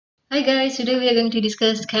Hi guys, today we are going to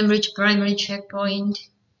discuss Cambridge Primary Checkpoint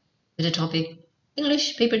with the topic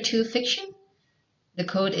English Paper 2 Fiction. The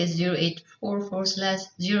code is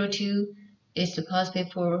 0844/02. It's the past paper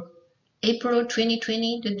for April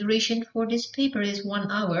 2020. The duration for this paper is 1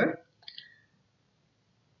 hour.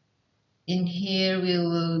 In here we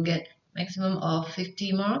will get maximum of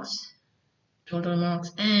 50 marks, total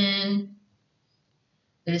marks, and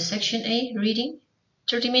there is section A, reading,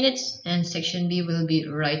 30 minutes, and section B will be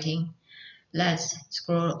writing. Let's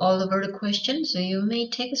scroll all over the question, so you may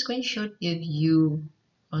take a screenshot if you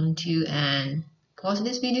want to, and pause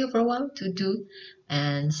this video for a while to do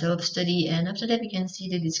and self-study, and after that we can see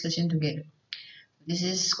the discussion together. This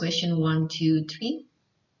is question 1, 2, 3.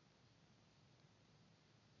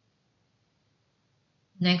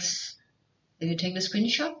 Next, if you take the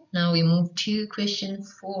screenshot, now we move to question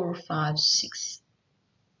 4, 5, 6.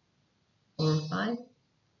 4, 5.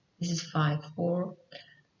 This is 5, 4.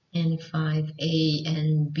 And 5A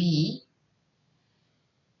and B.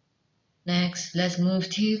 Next, let's move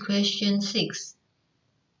to question 6.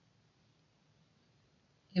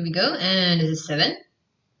 Here we go, and this is 7.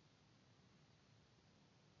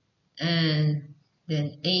 And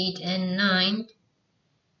then 8 and 9.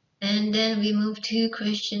 And then we move to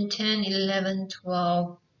question 10, 11,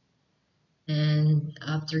 12. And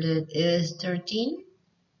after that is 13,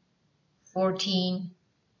 14.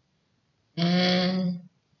 And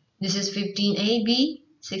this is 15AB,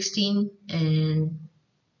 16, and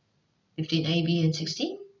 15AB and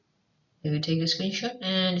 16. We will take the screenshot,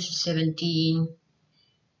 and this is 17,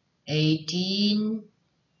 18,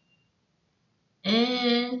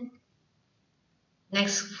 and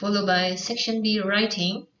next followed by section B,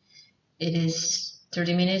 writing. It is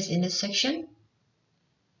 30 minutes in this section.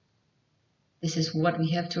 This is what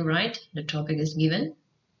we have to write. The topic is given.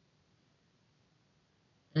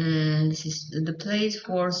 And this is the place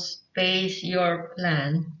for space your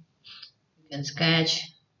plan. You can sketch,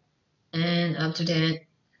 and after that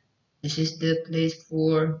this is the place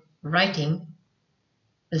for writing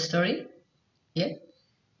the story. Yeah,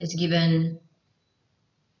 it's given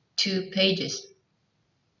 2 pages,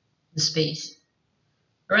 the space.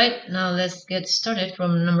 Alright, now let's get started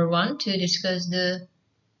from number 1 to discuss the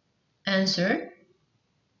answer.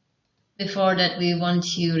 Before that, we want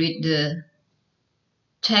to read the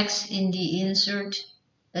text in the insert.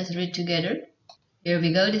 Let's read together. Here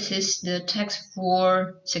we go. This is the text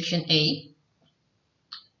for section A.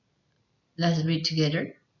 Let's read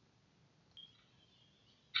together.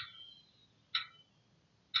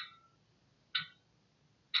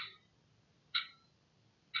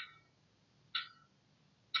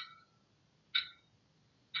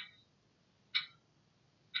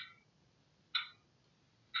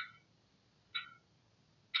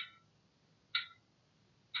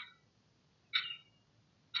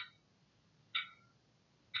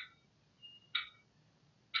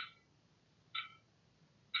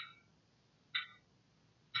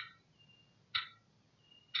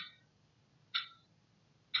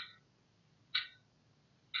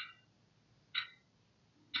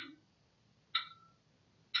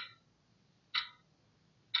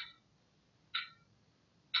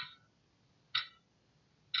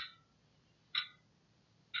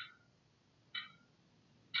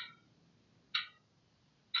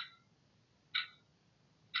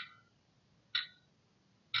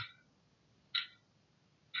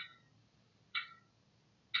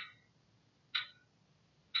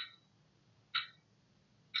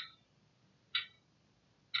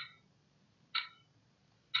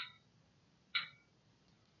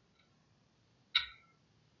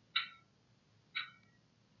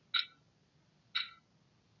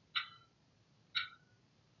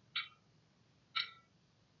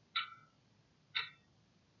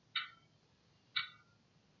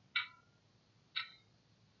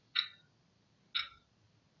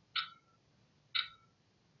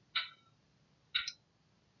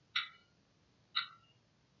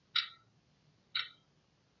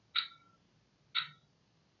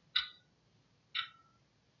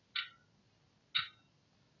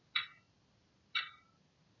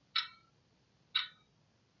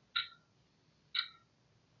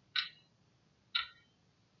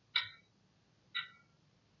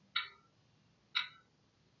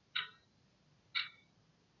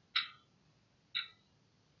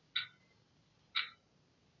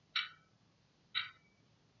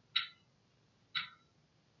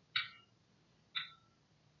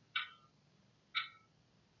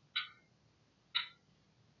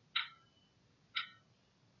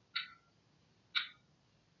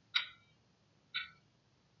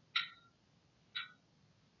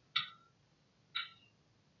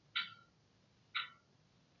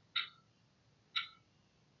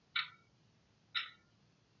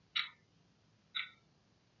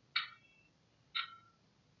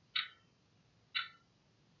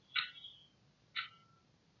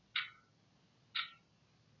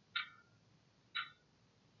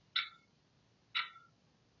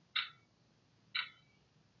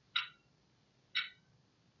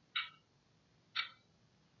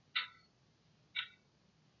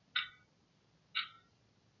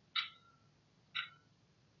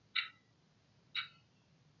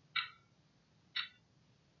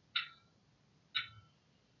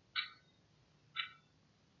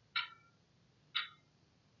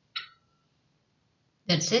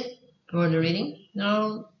 That's it for the reading.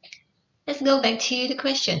 Now let's go back to the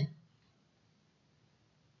question.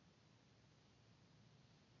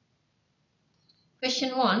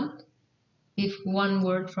 Question 1. If one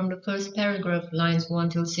word from the first paragraph, lines 1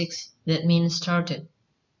 till 6, that means started.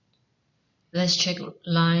 Let's check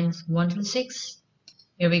lines 1 till 6.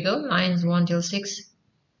 Here we go, lines 1 till 6.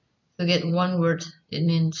 To get one word, it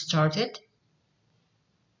means started.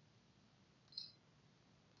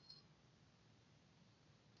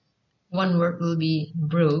 One word will be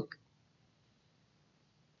broke.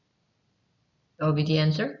 That will be the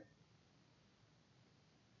answer.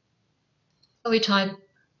 So we type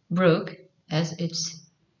broke as it's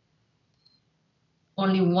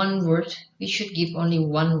only one word. We should give only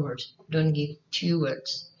one word, don't give two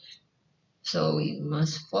words. So we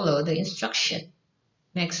must follow the instruction.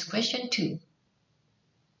 Next, question 2.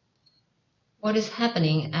 What is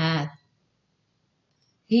happening at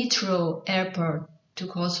Heathrow Airport to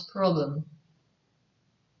cause problem?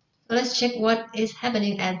 So let's check what is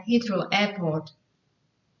happening at Heathrow Airport.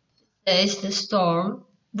 There is the storm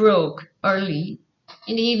broke early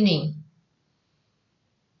in the evening.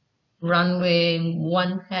 Runway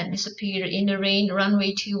 1 had disappeared in the rain.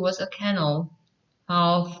 Runway 2 was a canal.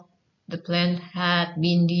 Half the plane had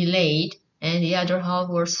been delayed and the other half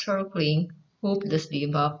were circling hopelessly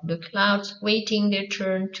above the clouds, waiting their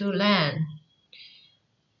turn to land.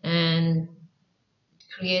 And it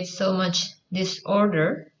creates so much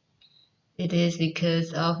disorder. It is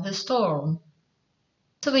because of the storm.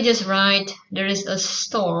 So we just write, there is a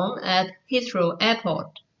storm at Heathrow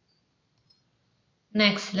Airport.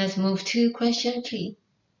 Next, let's move to question 3.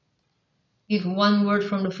 Give one word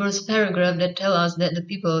from the first paragraph that tells us that the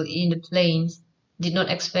people in the planes did not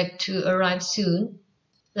expect to arrive soon.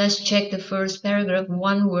 Let's check the first paragraph,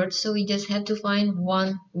 one word, so we just have to find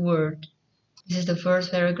one word. This is the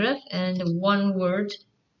first paragraph, and the one word,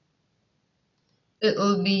 it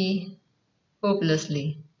will be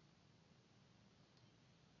hopelessly.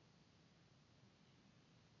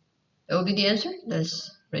 That will be the answer.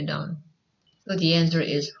 Let's write down. So the answer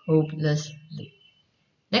is hopelessly.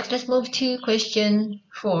 Next, let's move to question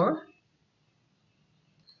 4.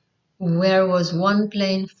 Where was one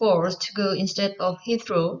plane forced to go instead of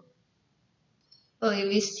Heathrow? Well, if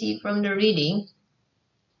we see from the reading,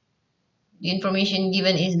 the information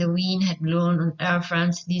given is the wind had blown on Air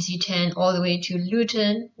France DC-10 all the way to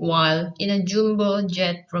Luton, while in a jumbo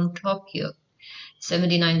jet from Tokyo,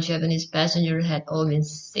 79 Japanese passengers had all been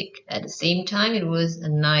sick. At the same time, it was a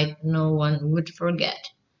night no one would forget.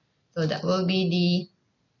 So that will be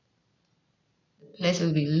the place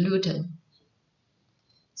will be Luton.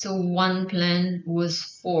 So one plane was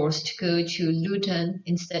forced to go to Luton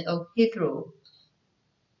instead of Heathrow.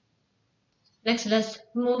 Next, let's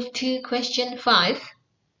move to question 5.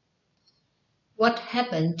 What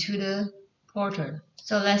happened to the porter?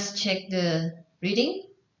 So let's check the reading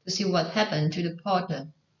to see what happened to the porter.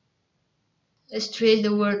 Let's trace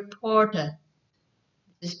the word porter.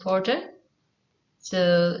 This is porter.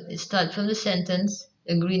 So it starts from the sentence,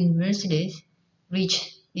 the green Mercedes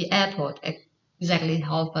reached the airport at exactly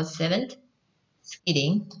 7:30,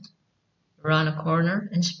 skidding around a corner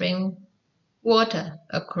and spraying water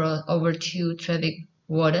over 2 traffic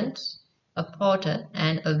wardens, a porter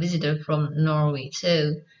and a visitor from Norway.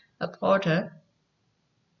 So a porter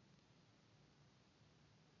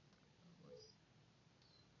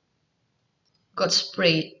got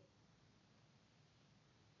sprayed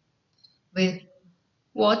with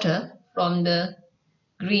water from the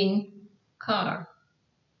green car.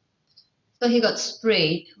 So he got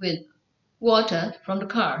sprayed with water from the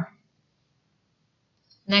car.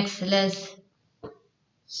 Next, let's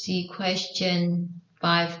see question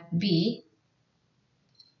 5b.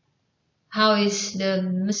 How is the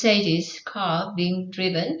Mercedes car being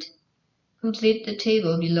driven? Complete the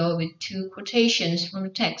table below with 2 quotations from the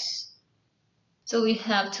text. So we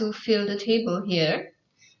have to fill the table here.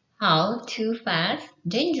 How? Too fast,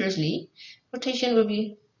 dangerously. Quotation will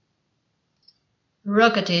be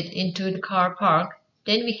rocketed into the car park.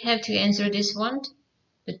 Then we have to answer this one,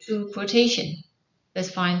 the 2 quotation.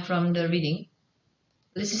 Let's find from the reading.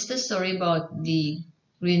 This is the story about the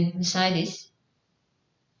green Mercedes.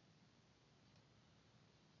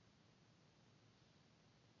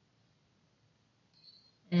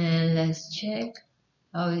 And let's check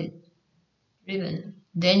how it's driven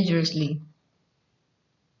dangerously.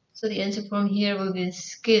 So the answer from here will be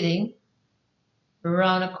skidding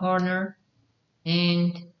around a corner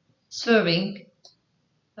and swerving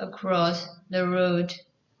across the road,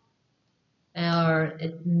 or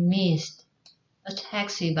it missed a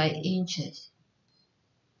taxi by inches.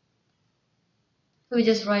 So we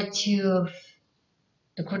just write 2 of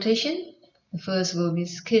the quotation. The first will be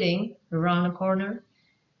skidding around a corner.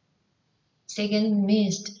 Second,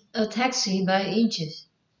 missed a taxi by inches.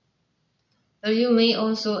 So you may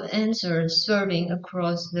also answer swerving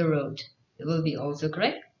across the road. It will be also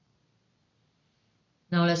correct.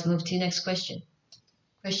 Now let's move to the next question.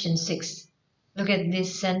 Question 6. Look at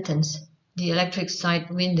this sentence. The electric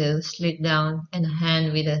side window slid down and a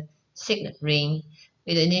hand with a signet ring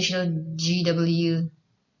with the initial GW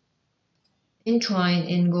entwined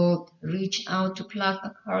in gold reached out to pluck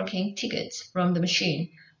a parking ticket from the machine.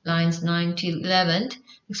 Lines 9 till 11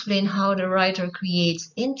 explain how the writer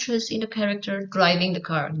creates interest in the character driving the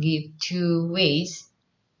car. Give 2 ways.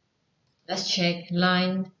 Let's check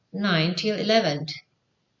line 9 till 11.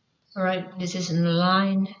 Alright, this is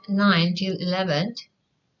line 9 till 11.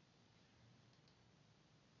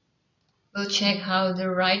 We'll check how the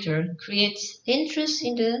writer creates interest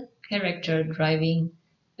in the character driving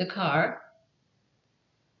the car.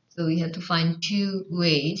 So we have to find 2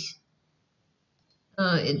 ways.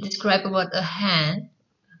 It describes about a hand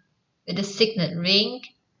with a signet ring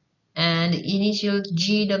and the initial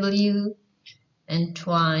GW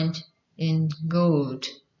entwined in gold.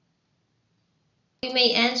 We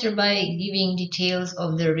may answer by giving details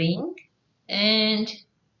of the ring and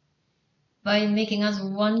by making us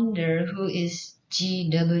wonder who is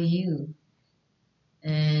GW,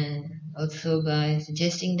 and also by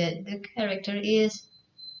suggesting that the character is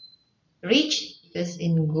rich because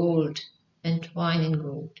in gold, entwined in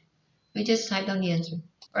gold. We just type down the answer.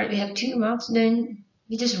 Alright, we have 2 marks. Then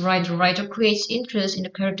we just write the writer creates interest in the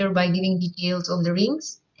character by giving details of the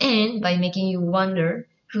rings and by making you wonder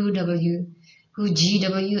who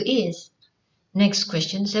GW is. Next,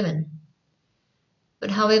 question 7. But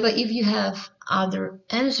however, if you have other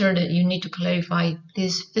answer that you need to clarify,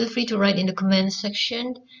 please feel free to write in the comment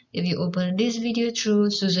section. If you open this video through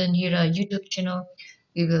Susan Hira YouTube channel,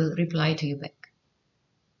 we will reply to you back.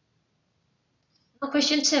 Now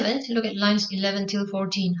question 7, look at lines 11 till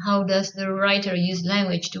 14. How does the writer use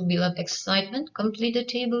language to build up excitement? Complete the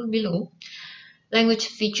table below. Language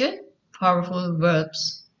feature, powerful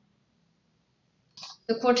verbs.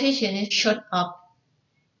 The quotation is short up.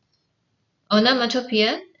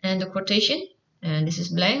 Onomatopoeia and the quotation, and this is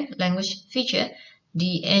blank. Language feature,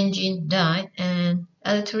 the engine died, and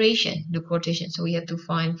alliteration, the quotation. So we have to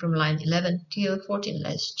find from line 11 till 14.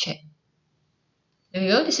 Let's check. There we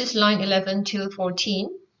go. This is line 11 till 14.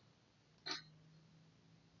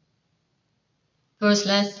 First,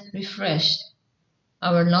 let's refresh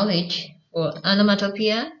our knowledge for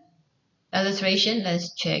onomatopoeia, alliteration.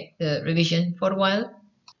 Let's check the revision for a while.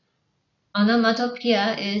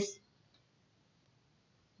 Onomatopoeia is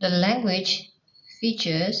the language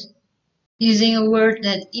features using a word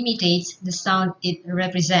that imitates the sound it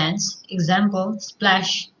represents. Example,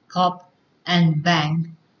 splash, pop, and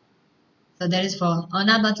bang. So that is for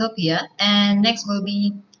onomatopoeia. And next will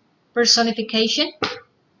be personification.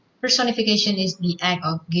 Personification is the act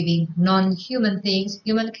of giving non-human things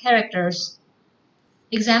human characters.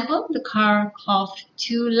 Example, the car coughed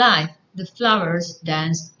to life. The flowers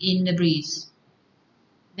danced in the breeze.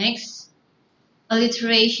 Next,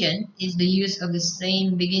 alliteration is the use of the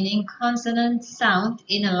same beginning consonant sound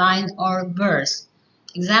in a line or verse.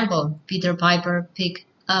 Example, Peter Piper picked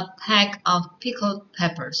a pack of pickled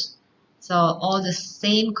peppers. So all the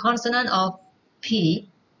same consonant of P.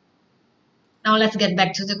 Now let's get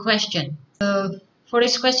back to the question. So for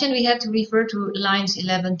this question, we have to refer to lines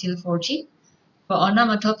 11 till 14 for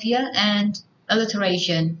onomatopoeia and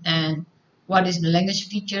alliteration, and what is the language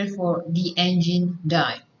feature for the engine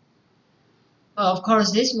died. Well, of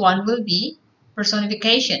course, this one will be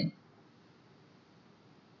personification,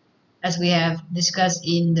 as we have discussed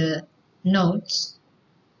in the notes.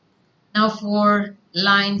 Now for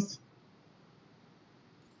lines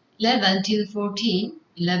 11 till 14,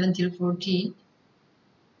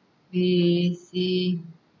 we see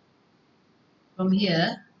from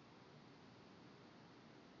here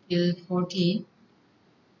till 14,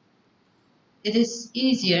 it is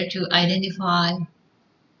easier to identify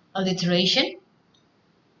alliteration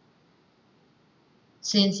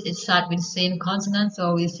since it starts with the same consonant.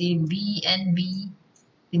 So we see B and B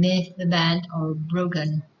beneath the band or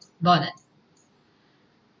broken bonnet.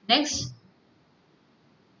 Next,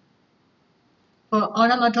 for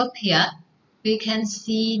onomatopoeia, we can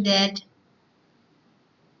see that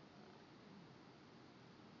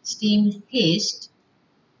steam hissed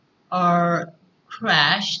or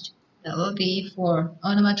crashed. That will be for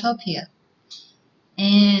onomatopoeia.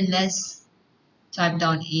 And let's type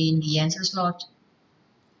down in the answer slot.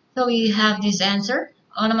 So we have this answer.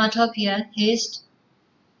 Onomatopoeia hissed.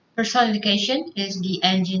 Personification is the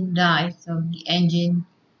engine died. So the engine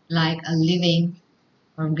like a living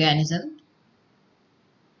organism.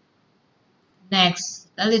 Next,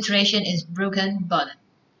 alliteration is broken bonnet.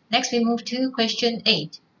 Next, we move to question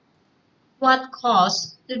 8. What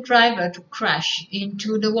caused the driver to crash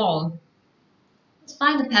into the wall? Let's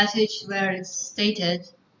find the passage where it's stated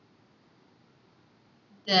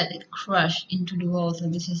that it crashed into the wall. So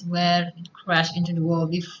this is where it crashed into the wall.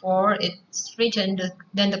 Before it straightened,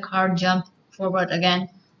 then the car jumped forward again,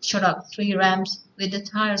 shot up 3 ramps with the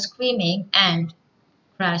tire screaming, and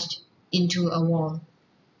crashed into a wall.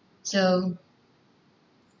 So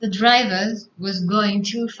the driver was going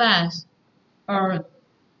too fast, or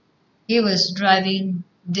he was driving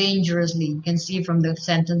dangerously. You can see from the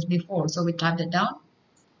sentence before. So we typed it down.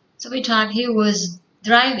 So we typed he was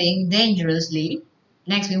driving dangerously.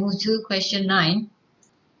 Next we move to question 9.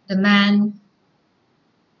 The man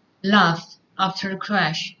laughed after the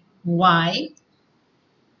crash. Why?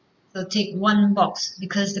 So take one box.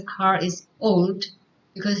 Because the car is old.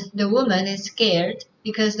 Because the woman is scared.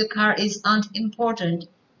 Because the car is unimportant.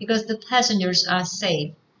 Because the passengers are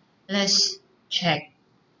safe. Let's check.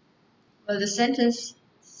 Well, the sentence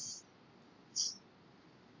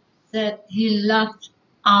said he laughed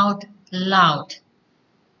out loud.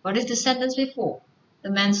 What is the sentence before? The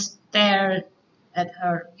man stared at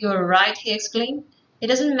her. You're right, he exclaimed. It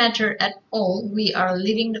doesn't matter at all. We are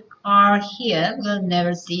leaving the car here. We'll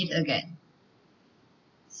never see it again.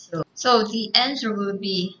 So the answer will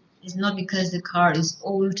be, it's not because the car is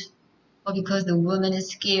old or because the woman is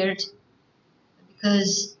scared, but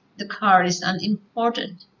because the car is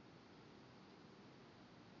unimportant.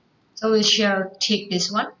 So we shall take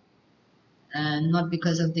this one, and not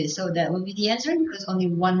because of this. So that will be the answer, because only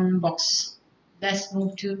one box. Let's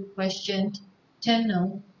move to question 10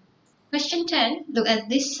 now. Question 10, look at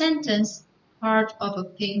this sentence. Part of a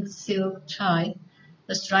pink silk tie,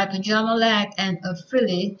 a striped pajama leg, and a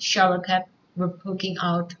frilly shower cap were poking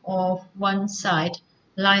out of one side.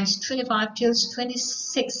 Lines 25 till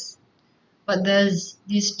 26. What does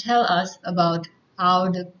this tell us about how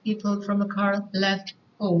the people from the car left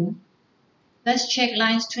home? Let's check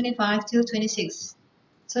lines 25 till 26.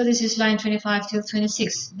 So this is line 25 till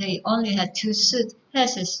 26. They only had 2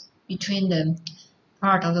 suitcases between them.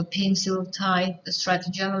 Part of a pink silk tie, a striped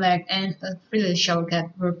pajama leg, and a frilly shower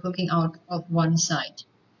cap were poking out of one side.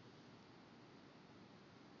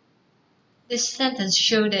 This sentence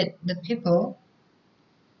showed that the people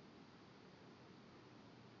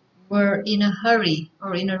were in a hurry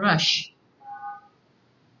or in a rush.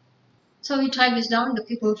 So we type this down. The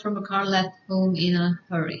people from the car left home in a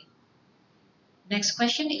hurry. Next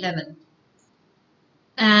question 11.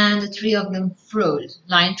 And the 3 of them froze.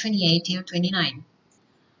 Line 28 till 29.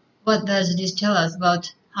 What does this tell us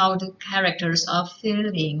about how the characters are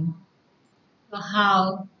feeling? So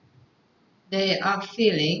how they are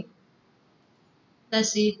feeling.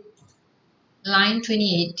 Let's see. Line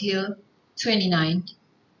 28 till 29.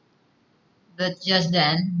 But just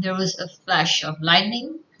then there was a flash of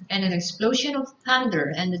lightning and an explosion of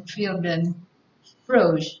thunder, and the 3 of them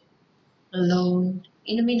froze alone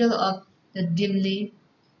in the middle of the dimly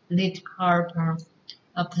lit car park.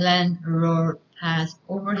 A plane roared past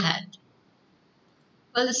overhead.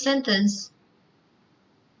 Well, the sentence,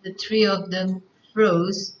 the 3 of them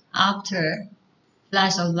froze after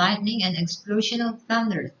flash of lightning and explosion of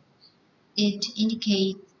thunder. It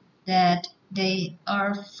indicates that they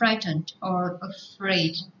are frightened or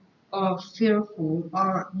afraid or fearful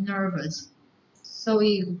or nervous. So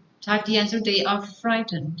we type the answer, they are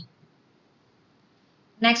frightened.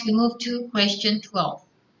 Next we move to question 12.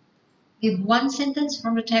 Give one sentence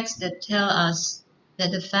from the text that tells us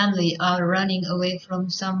that the family are running away from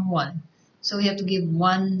someone. So we have to give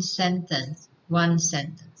one sentence. One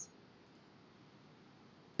sentence.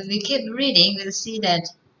 If we keep reading, we'll see that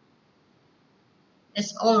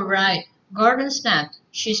it's all right. Gordon snapped.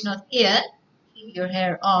 She's not here. Keep your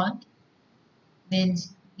hair on.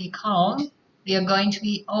 Means be calm. We are going to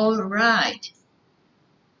be all right.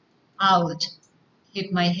 Out.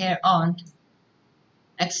 Keep my hair on.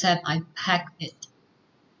 Except I pack it.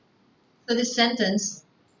 So this sentence,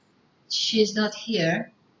 she's not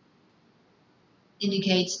here,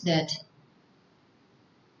 indicates that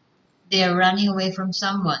they are running away from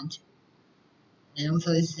someone. And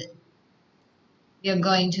also we are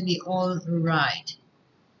going to be all right.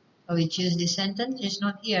 So we choose this sentence, she's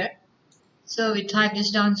not here. So we type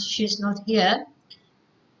this down, she's not here.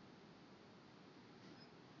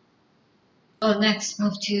 So next,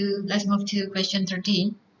 let's move to question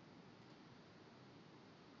 13.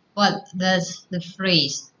 What does the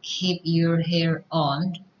phrase keep your hair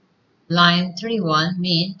on, line 31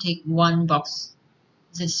 mean? Take one box.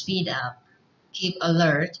 Does it speed up? keep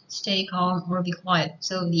alert, stay calm, or be quiet.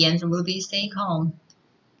 So the answer will be stay calm.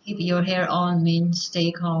 Keep your hair on means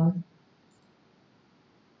stay calm.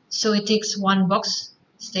 So it takes one box,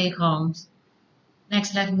 stay calm.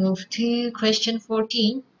 Next, let's move to question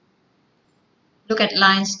 14. Look at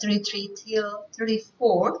lines 33 till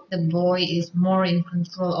 34. The boy is more in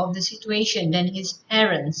control of the situation than his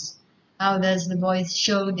parents. How does the boy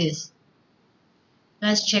show this?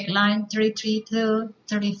 Let's check line 33 till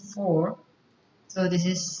 34. So this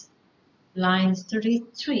is lines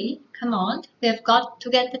 33. Come on, we have got to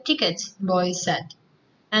get the tickets, the boy said.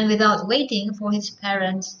 And without waiting for his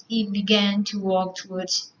parents, he began to walk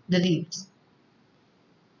towards the lift.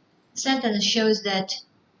 The sentence shows that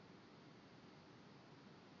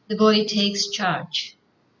the boy takes charge.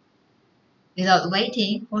 Without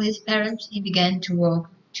waiting for his parents, he began to walk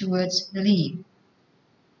towards the lift.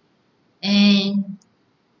 And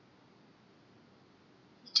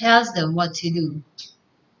he tells them what to do.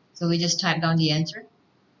 So we just type down the answer.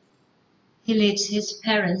 He leads his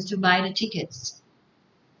parents to buy the tickets.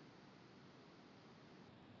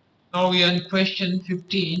 Now we are on question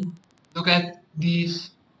 15. Look at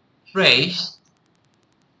this phrase.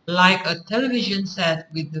 Like a television set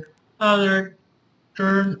with the color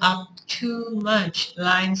turned up too much.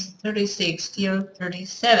 Lines 36 till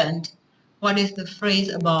 37. What is the phrase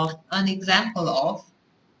above an example of?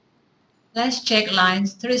 Let's check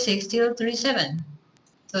lines 36 till 37.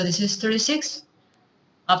 So this is 36.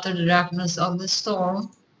 After the darkness of the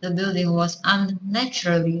storm, the building was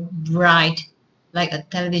unnaturally bright, like a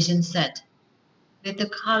television set, with the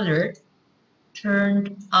color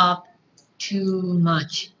turned up too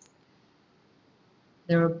much.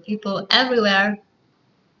 There were people everywhere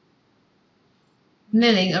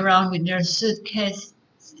milling around with their suitcases.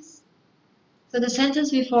 So the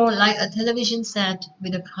sentence before, like a television set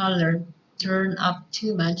with the color turned up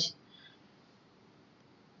too much,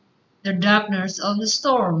 the darkness of the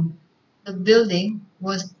storm, the building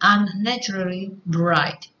was unnaturally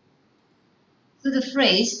bright. So the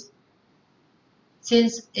phrase,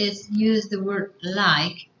 since it's used the word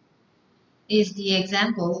like, is the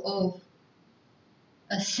example of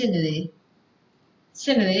a simile.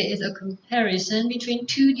 Simile is a comparison between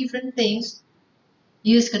two different things.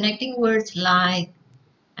 Use connecting words like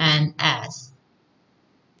and as.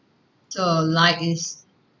 So like is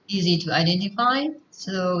easy to identify,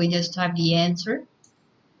 so we just type the answer.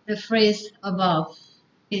 The phrase above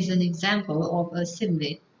is an example of a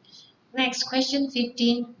simile. Next, question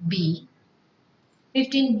 15b.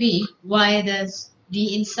 15b, why does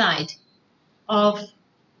the inside of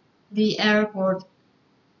the airport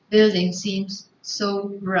building seems so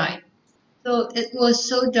bright? So it was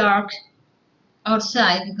so dark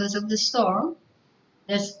outside because of the storm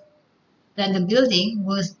that the building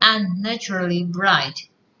was unnaturally bright.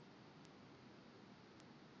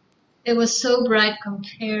 It was so bright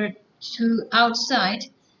compared to outside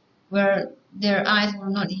where their eyes were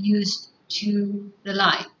not used to the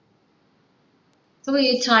light. So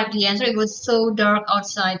we type the answer. It was so dark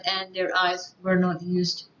outside and their eyes were not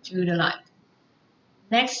used to the light.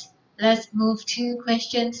 Next, let's move to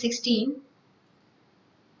question 16.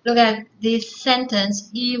 Look at this sentence.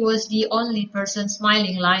 He was the only person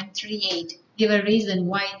smiling. Line 38. Give a reason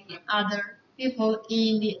why the other people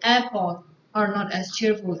in the airport are not as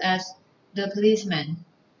cheerful as the policeman.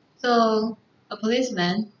 So a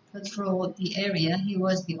policeman patrolled the area. He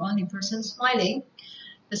was the only person smiling.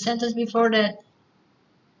 The sentence before that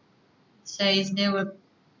says there were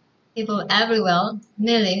people everywhere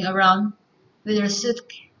milling around with their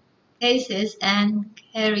suitcases and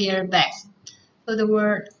carrier bags. So the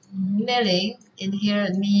word milling in here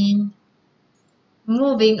means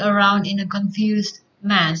moving around in a confused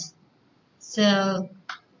mass. So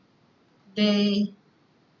they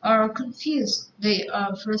are confused, they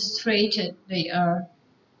are frustrated, they are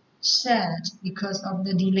sad because of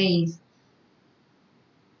the delays.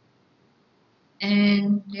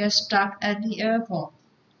 And they are stuck at the airport.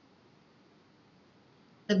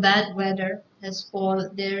 The bad weather has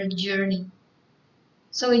spoiled their journey.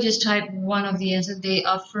 So we just type one of the answers. They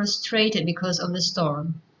are frustrated because of the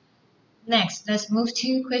storm. Next, let's move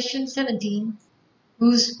to question 17.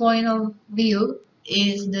 Whose point of view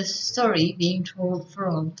is the story being told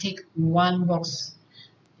from? Take one box.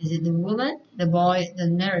 Is it the woman, the boy, the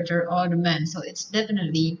narrator, or the man? So it's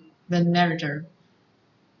definitely the narrator.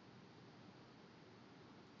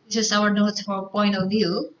 This is our notes for point of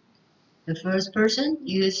view. The first person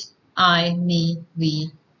use I, me,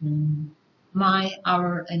 we, my,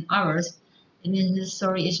 our, and ours. And then the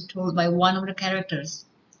story is told by one of the characters.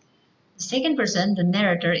 The second person, the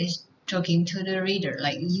narrator, is talking to the reader,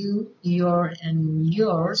 like you, your, and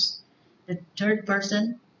yours. The third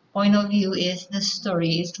person point of view is the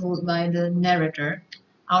story is told by the narrator.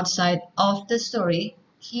 Outside of the story,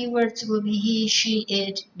 keywords will be he, she,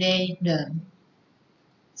 it, they, them.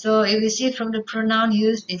 So if you see from the pronoun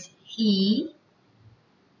used is he,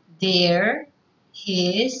 their,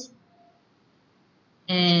 his,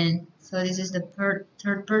 and so this is the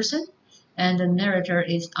third person, and the narrator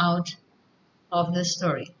is out of the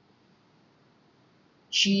story.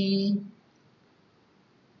 She,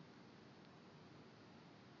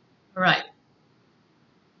 right.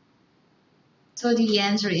 So the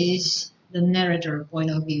answer is the narrator point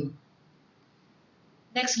of view.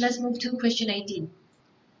 Next, let's move to question 18.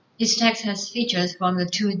 This text has features from the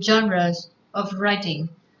two genres of writing.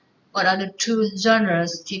 What are the two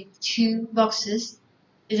genres? Tick 2 boxes.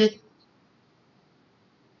 Is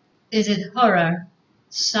it horror,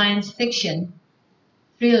 science fiction,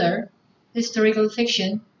 thriller, historical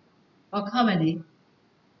fiction, or comedy?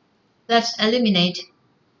 Let's eliminate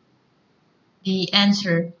the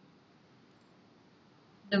answer.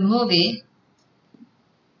 The movie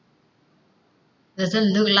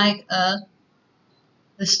doesn't look like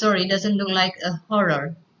the story doesn't look like a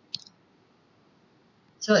horror.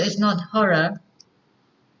 So it's not horror.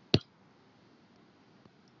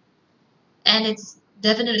 And it's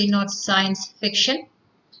definitely not science fiction.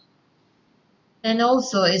 And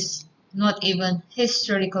also it's not even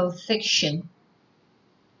historical fiction.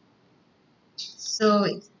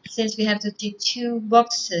 So since we have to tick 2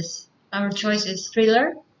 boxes, our choice is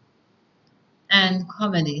thriller and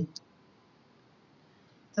comedy.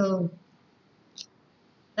 So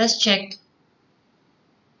let's check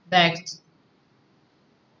back.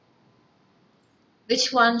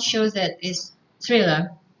 Which one shows that it's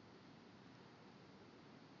thriller?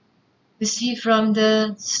 We see from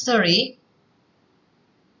the story,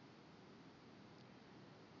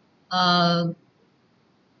 the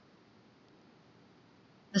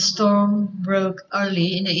storm broke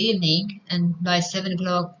early in the evening, and by 7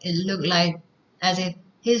 o'clock it looked like as if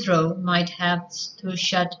Heathrow might have to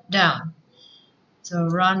shut down. So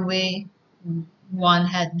runway 1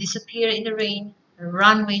 had disappeared in the rain.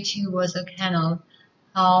 Runway 2 was a canal.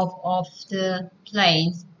 Half of the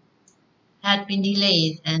planes had been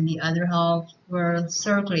delayed and the other half were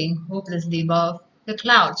circling hopelessly above the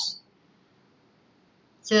clouds.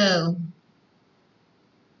 So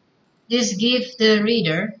this gives the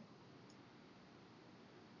reader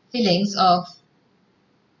feelings of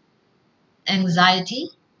anxiety,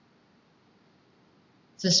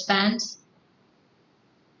 suspense,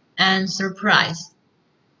 and surprise.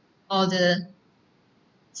 All the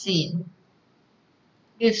scene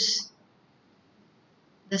gives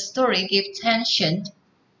the story gives tension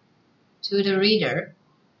to the reader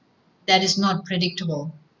that is not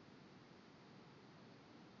predictable.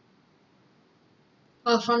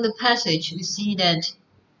 Well, from the passage, we see that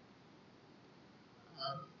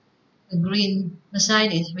the green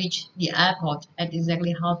Mercedes reached the airport at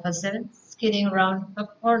exactly 7:30, skidding around a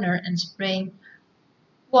corner and spraying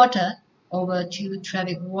water over 2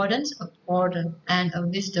 traffic wardens, a porter, and a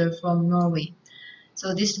visitor from Norway.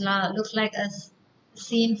 So this looks like a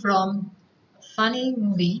scene from a funny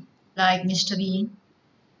movie like Mr. Bean.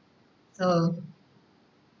 So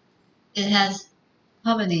it has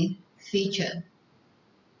comedy feature.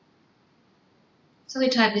 So we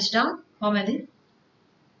type this down, comedy.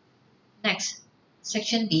 Next,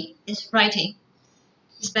 section B is writing.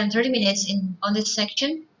 We spent 30 minutes on this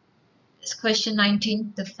section. It's question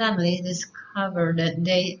 19. The family discover that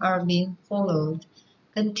they are being followed.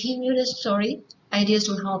 Continue the story. Ideas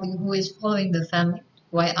to help you. Who is following the family?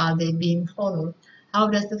 Why are they being followed? How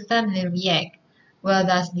does the family react? Where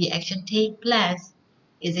does the action take place?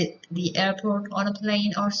 Is it the airport, on a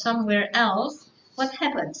plane, or somewhere else? What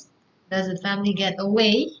happens? Does the family get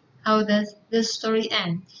away? How does the story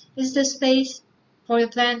end? This is the space for your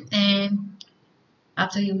plan, and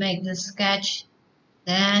after you make the sketch,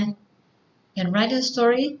 then you can write a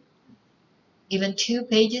story, given 2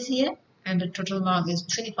 pages here, and the total mark is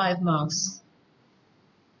 25 marks.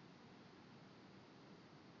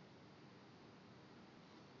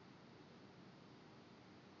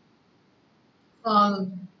 The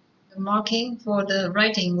marking for the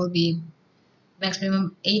writing will be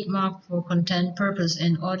maximum 8 marks for content, purpose,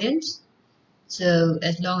 and audience. So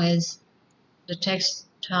as long as the text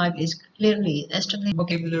type is clearly established,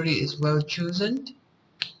 vocabulary is well chosen,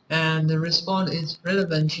 and the response is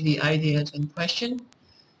relevant to the ideas in question,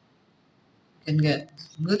 you can get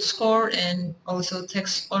good score, and also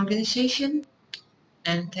text organization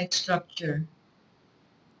and text structure.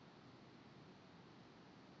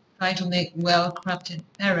 Try to make well-crafted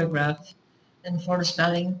paragraphs, and for the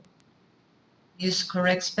spelling, use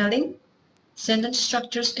correct spelling. Sentence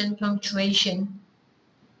structures and punctuation.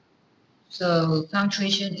 So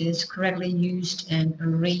punctuation is correctly used and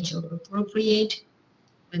arranged or appropriate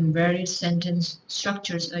when various sentence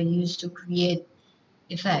structures are used to create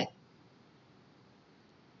effect.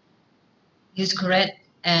 Use correct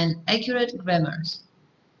and accurate grammars.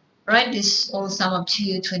 Write this all sum up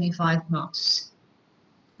to 25 marks.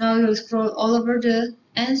 Now you'll scroll all over the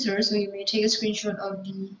answer, so you may take a screenshot of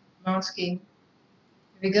the MarkScheme.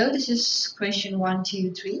 Here we go. This is question 1,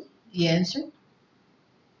 2, 3, the answer.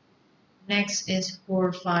 Next is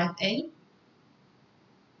 4, 5A.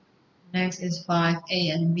 Next is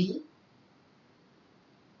 5A and B.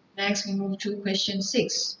 Next we move to question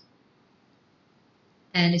 6.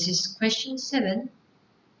 And this is question 7.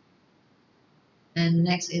 And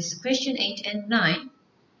next is question 8 and 9.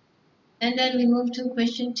 And then we move to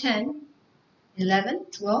question 10, 11,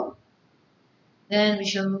 12. Then we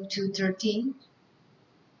shall move to 13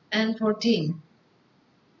 and 14.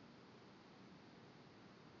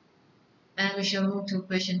 And we shall move to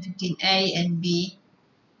question 15A and B.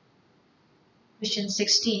 Question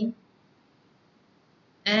 16.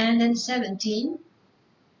 And then 17,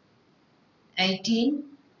 18.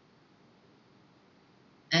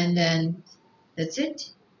 And then that's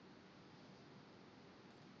it.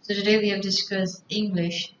 So today we have discussed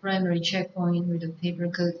English primary checkpoint with the paper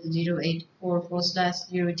code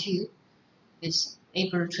 084/02. It's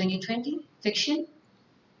April 2020, fiction.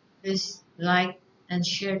 Please like and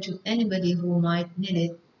share to anybody who might need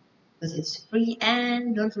it, because it's free,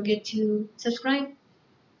 and don't forget to subscribe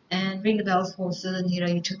and ring the bell for Southern Hira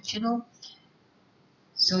YouTube channel,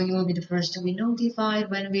 so you will be the first to be notified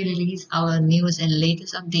when we release our newest and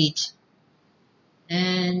latest updates.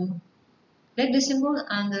 And click the symbol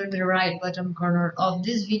under the right bottom corner of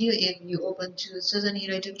this video. If you open to Southern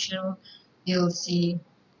Hira YouTube channel, you'll see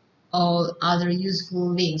all other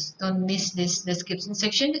useful links. Don't miss this description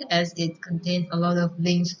section, as it contains a lot of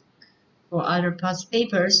links for other past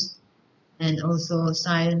papers and also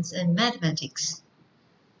science and mathematics.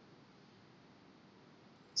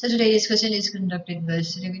 So today's discussion is conducted by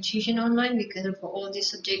Certification Online. Because for all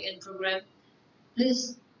this subject and program,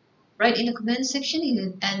 please write in the comment section if you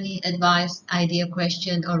have any advice, idea,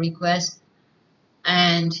 question or request.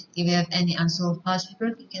 And if you have any unsolved past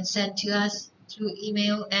paper, you can send to us through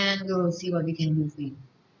email and we will see what we can do for you.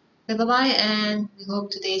 Okay, bye bye, and we hope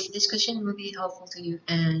today's discussion will be helpful to you,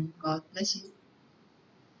 and God bless you.